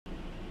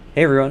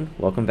Hey everyone,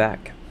 welcome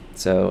back.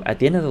 So at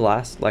the end of the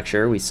last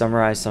lecture, we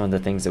summarized some of the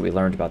things that we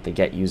learned about the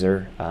get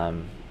user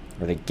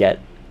or the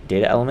get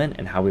data element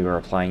and how we were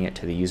applying it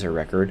to the user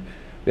record.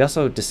 We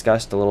also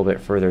discussed a little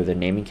bit further the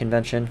naming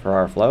convention for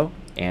our flow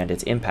and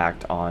its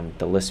impact on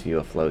the list view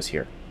of flows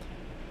here.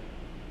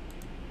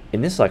 In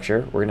this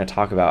lecture, we're going to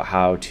talk about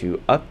how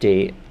to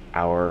update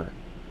our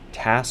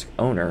task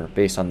owner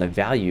based on the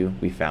value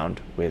we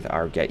found with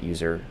our get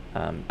user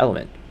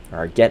element, or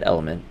our get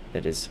element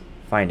that is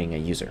finding a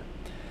user.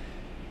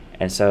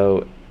 And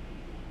so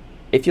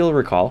if you'll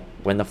recall,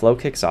 when the flow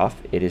kicks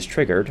off, it is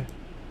triggered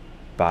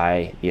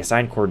by the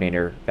assigned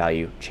coordinator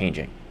value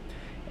changing.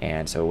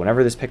 And so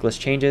whenever this pick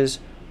list changes,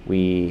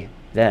 we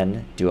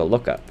then do a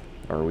lookup,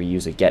 or we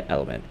use a get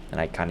element.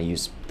 And I kind of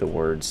use the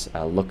words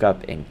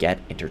lookup and get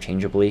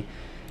interchangeably.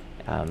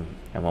 And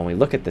when we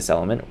look at this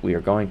element, we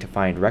are going to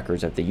find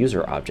records of the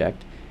user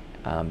object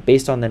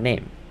based on the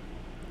name.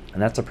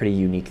 And that's a pretty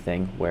unique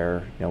thing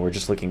where we're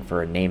just looking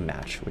for a name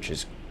match, which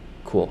is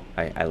cool.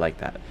 I like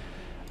that.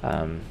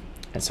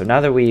 And so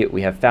now that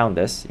we have found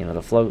this,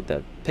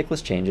 the pick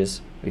list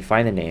changes, we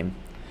find the name.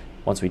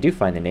 Once we do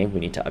find the name,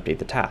 we need to update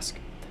the task.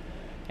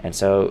 And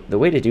so the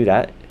way to do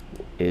that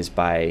is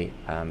by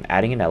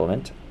adding an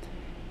element.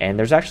 And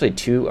there's actually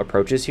two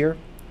approaches here.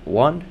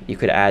 One, you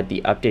could add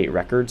the update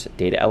records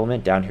data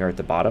element down here at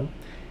the bottom.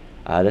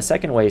 The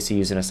second way is to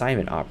use an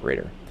assignment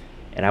operator.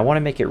 And I want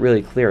to make it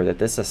really clear that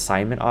this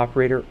assignment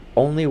operator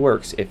only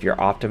works if you're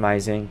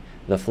optimizing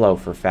the flow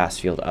for fast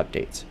field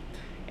updates.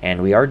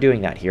 And we are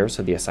doing that here,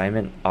 so the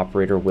assignment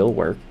operator will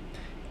work.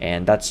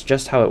 And that's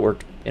just how it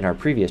worked in our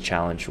previous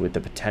challenge with the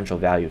potential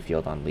value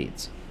field on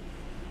leads.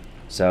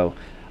 So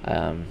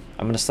I'm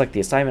going to select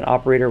the assignment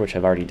operator, which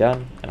I've already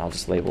done, and I'll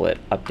just label it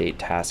update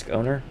task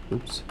owner.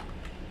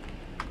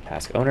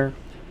 Task owner.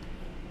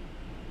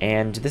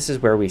 And this is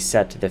where we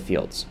set the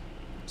fields.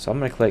 So I'm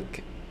going to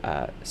click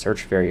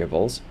search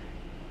variables.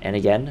 And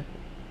again,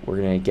 we're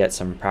going to get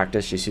some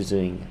practice just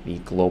using the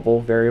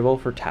global variable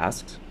for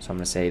tasks. So I'm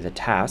going to say the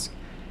task.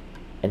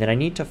 And then I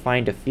need to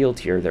find a field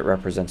here that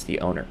represents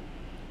the owner.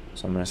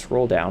 So I'm going to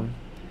scroll down,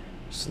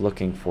 just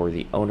looking for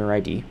the owner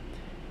ID.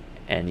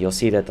 And you'll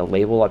see that the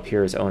label up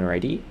here is owner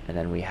ID, and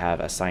then we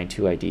have assigned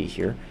to ID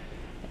here.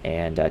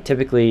 And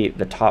typically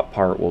the top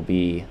part will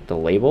be the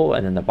label,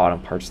 and then the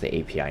bottom part's the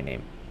API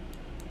name.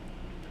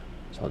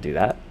 So I'll do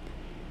that.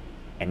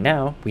 And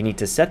now we need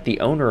to set the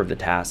owner of the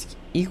task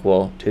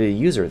equal to the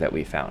user that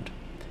we found.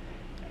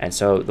 And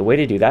so the way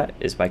to do that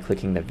is by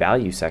clicking the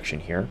value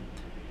section here.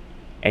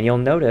 And you'll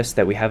notice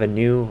that we have a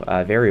new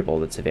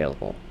variable that's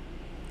available.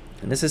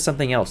 And this is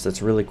something else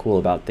that's really cool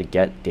about the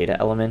get data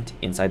element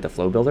inside the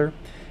flow builder,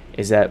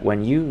 is that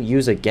when you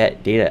use a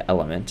get data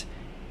element,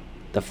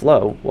 the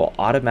flow will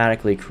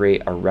automatically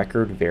create a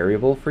record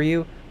variable for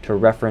you to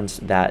reference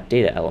that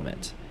data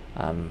element,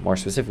 more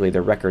specifically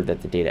the record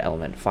that the data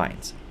element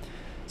finds.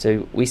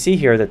 So we see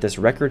here that this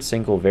record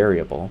single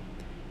variable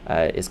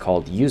is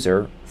called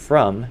user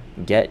from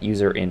get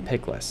user in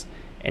pick list.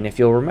 And if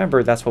you'll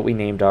remember, that's what we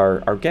named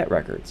our get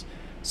records.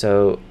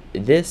 So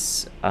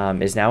this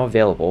is now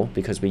available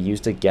because we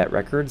used a get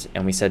records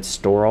and we said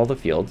store all the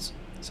fields.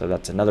 So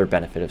that's another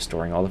benefit of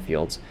storing all the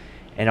fields.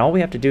 And all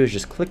we have to do is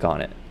just click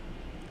on it.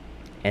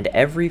 And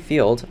every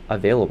field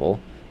available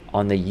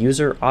on the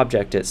user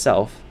object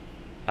itself,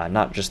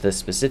 not just this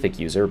specific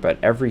user, but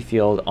every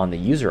field on the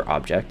user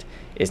object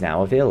is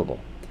now available.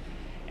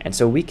 And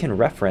so we can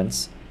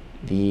reference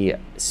the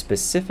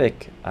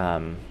specific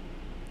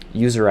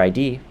user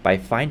ID by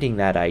finding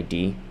that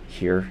ID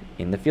here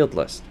in the field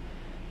list.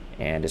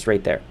 And it's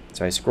right there.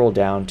 So I scroll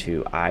down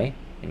to I,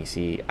 and you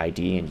see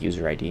ID and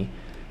user ID.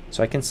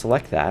 So I can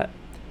select that.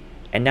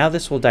 And now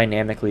this will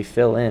dynamically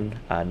fill in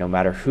no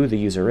matter who the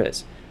user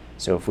is.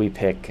 So if we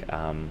pick,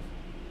 or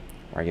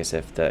I guess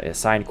if the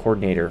assigned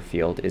coordinator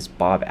field is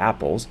Bob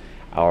Apples,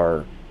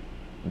 our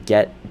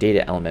get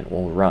data element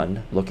will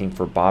run looking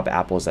for Bob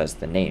Apples as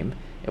the name.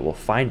 It will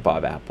find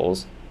Bob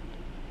Apples.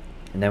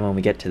 And then when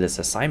we get to this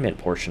assignment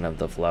portion of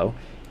the flow,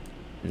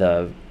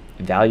 the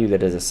value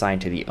that is assigned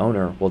to the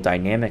owner will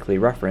dynamically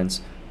reference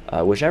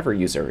whichever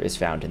user is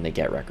found in the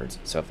get records.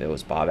 So if it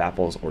was Bob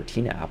Apples or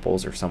Tina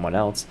Apples or someone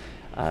else,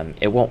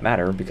 it won't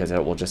matter because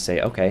it will just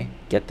say, okay,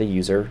 get the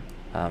user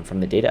from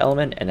the data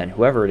element, and then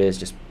whoever it is,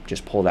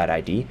 just pull that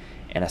ID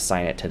and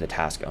assign it to the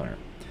task owner.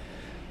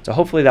 So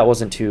hopefully that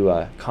wasn't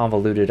too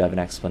convoluted of an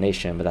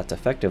explanation, but that's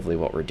effectively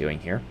what we're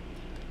doing here.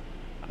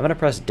 I'm going to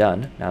press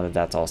done now that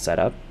that's all set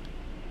up.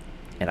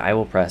 And I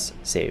will press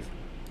save.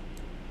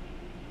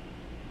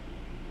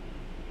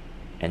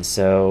 And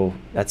so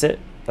that's it.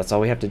 That's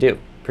all we have to do.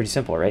 Pretty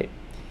simple, right?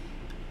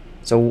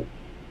 So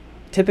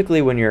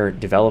typically when you're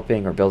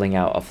developing or building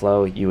out a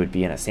flow, you would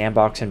be in a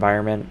sandbox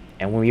environment,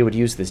 and we would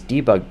use this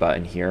debug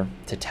button here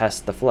to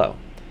test the flow.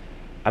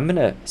 I'm going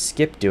to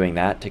skip doing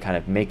that to kind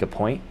of make a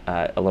point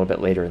a little bit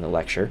later in the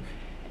lecture.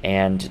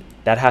 And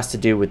that has to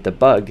do with the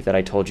bug that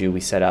I told you we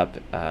set up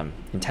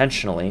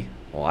intentionally.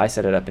 Well, I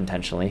set it up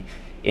intentionally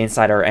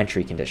inside our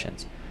entry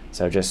conditions.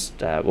 So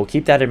just we'll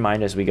keep that in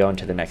mind as we go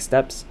into the next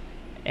steps.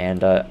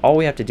 And all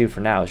we have to do for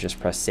now is just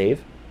press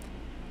save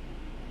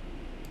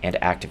and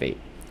activate,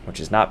 which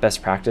is not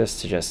best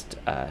practice to just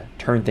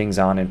turn things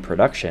on in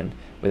production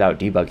without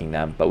debugging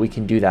them, but we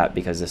can do that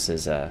because this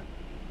is a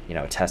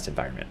test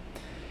environment.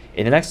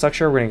 In the next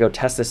lecture, we're going to go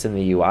test this in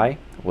the UI.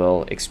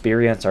 We'll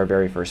experience our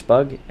very first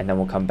bug, and then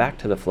we'll come back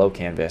to the flow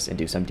canvas and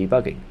do some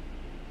debugging.